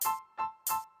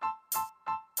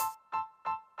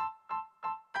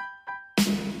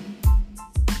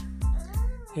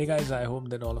Hey guys, I hope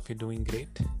that all of you are doing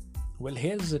great. Well,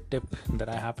 here's a tip that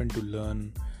I happened to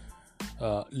learn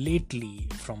lately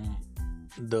from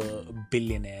the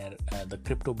billionaire, the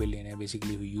crypto billionaire,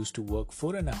 basically, who used to work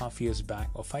 4.5 years back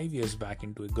or 5 years back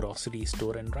into a grocery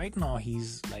store, and right now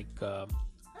he's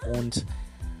owns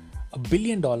 $1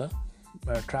 billion,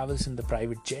 travels in the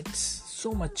private jets.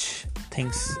 So much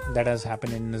things that has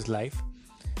happened in his life.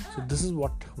 So this is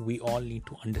what we all need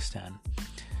to understand.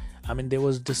 There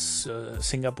was this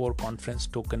Singapore conference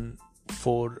token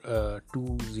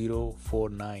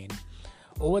 2049.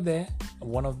 Over there,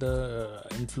 one of the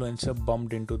influencer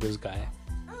bumped into this guy.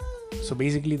 So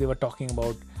basically, they were talking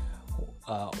about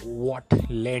what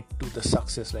led to the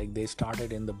success. Like, they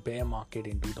started in the bear market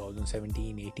in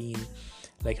 2017-18.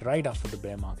 Like, right after the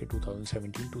bear market,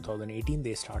 2017-2018,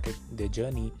 they started their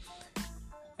journey.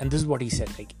 And this is what he said,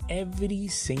 like every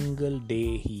single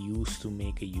day he used to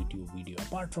make a YouTube video.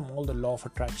 Apart from all the law of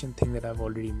attraction thing that I've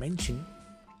already mentioned,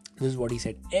 this is what he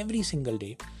said. Every single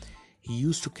day he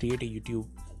used to create a YouTube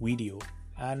video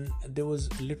and there was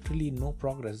literally no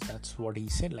progress. That's what he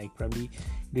said. Like, probably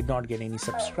did not get any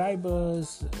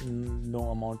subscribers, no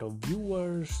amount of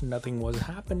viewers, nothing was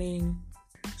happening.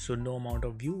 So no amount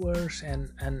of viewers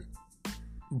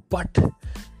but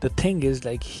the thing is,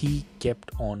 like, he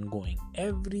kept on going.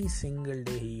 Every single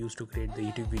day he used to create the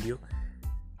YouTube video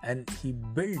and he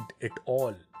built it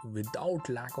all without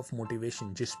lack of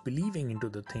motivation, just believing into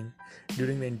the thing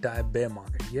during the entire bear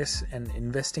market. Yes, and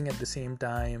investing at the same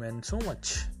time and so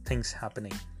much things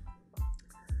happening.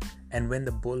 And when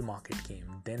the bull market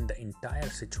came, then the entire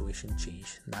situation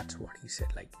changed. That's what he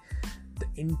said. Like, the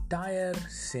entire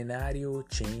scenario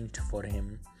changed for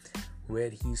him, where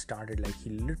he started, like, he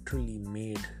literally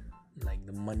made like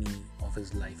the money of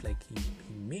his life. Like, he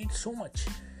made so much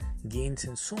gains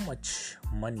and so much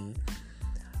money,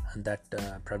 and that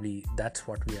probably that's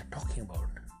what we are talking about.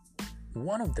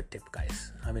 One of the tip,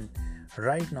 guys,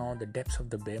 right now the depths of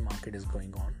the bear market is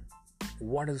going on.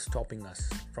 What is stopping us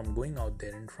from going out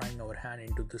there and trying our hand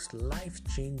into this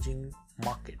life-changing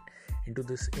market, into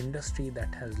this industry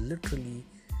that has literally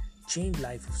changed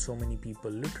life of so many people?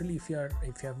 Literally, if you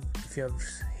have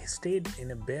stayed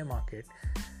in a bear market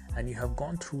and you have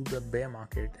gone through the bear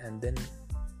market and then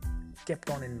kept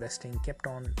on investing, kept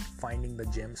on finding the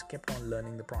gems, kept on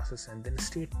learning the process, and then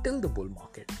stayed till the bull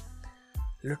market,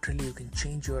 literally you can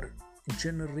change your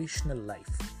generational life.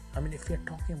 If you're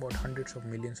talking about hundreds of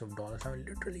millions of dollars,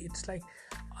 literally it's like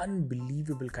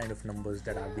unbelievable kind of numbers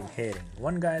that I've been hearing.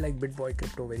 One guy like BitBoy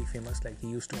Crypto, very famous, like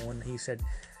he said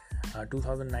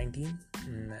 2019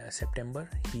 September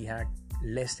he had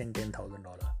less than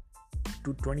 $10,000.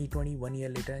 To 2020, 1 year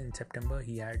later in September,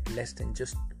 he had less than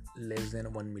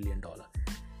 $1 million.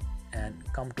 And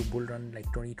come to bull run, like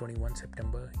 2021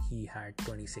 September, he had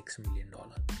 $26 million.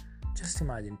 Just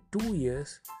imagine, 2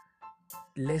 years,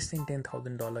 less than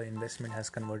 $10,000 investment has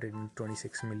converted into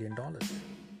 $26 million.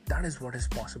 That is what is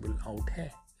possible out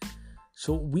here.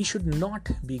 So we should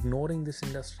not be ignoring this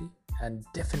industry, and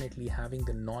definitely having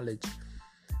the knowledge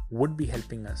would be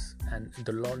helping us. And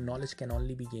the knowledge can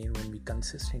only be gained when we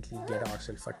consistently get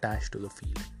ourselves attached to the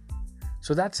field.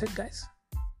 So that's it, guys,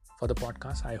 for the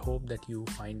podcast. I hope that you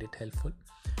find it helpful.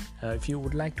 If you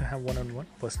would like to have one-on-one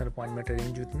personal appointment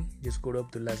arranged with me, just go to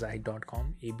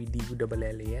abdullahzahid.com,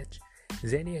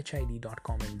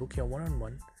 abdullahzahid.com, and book your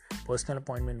one-on-one personal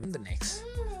appointment with the next.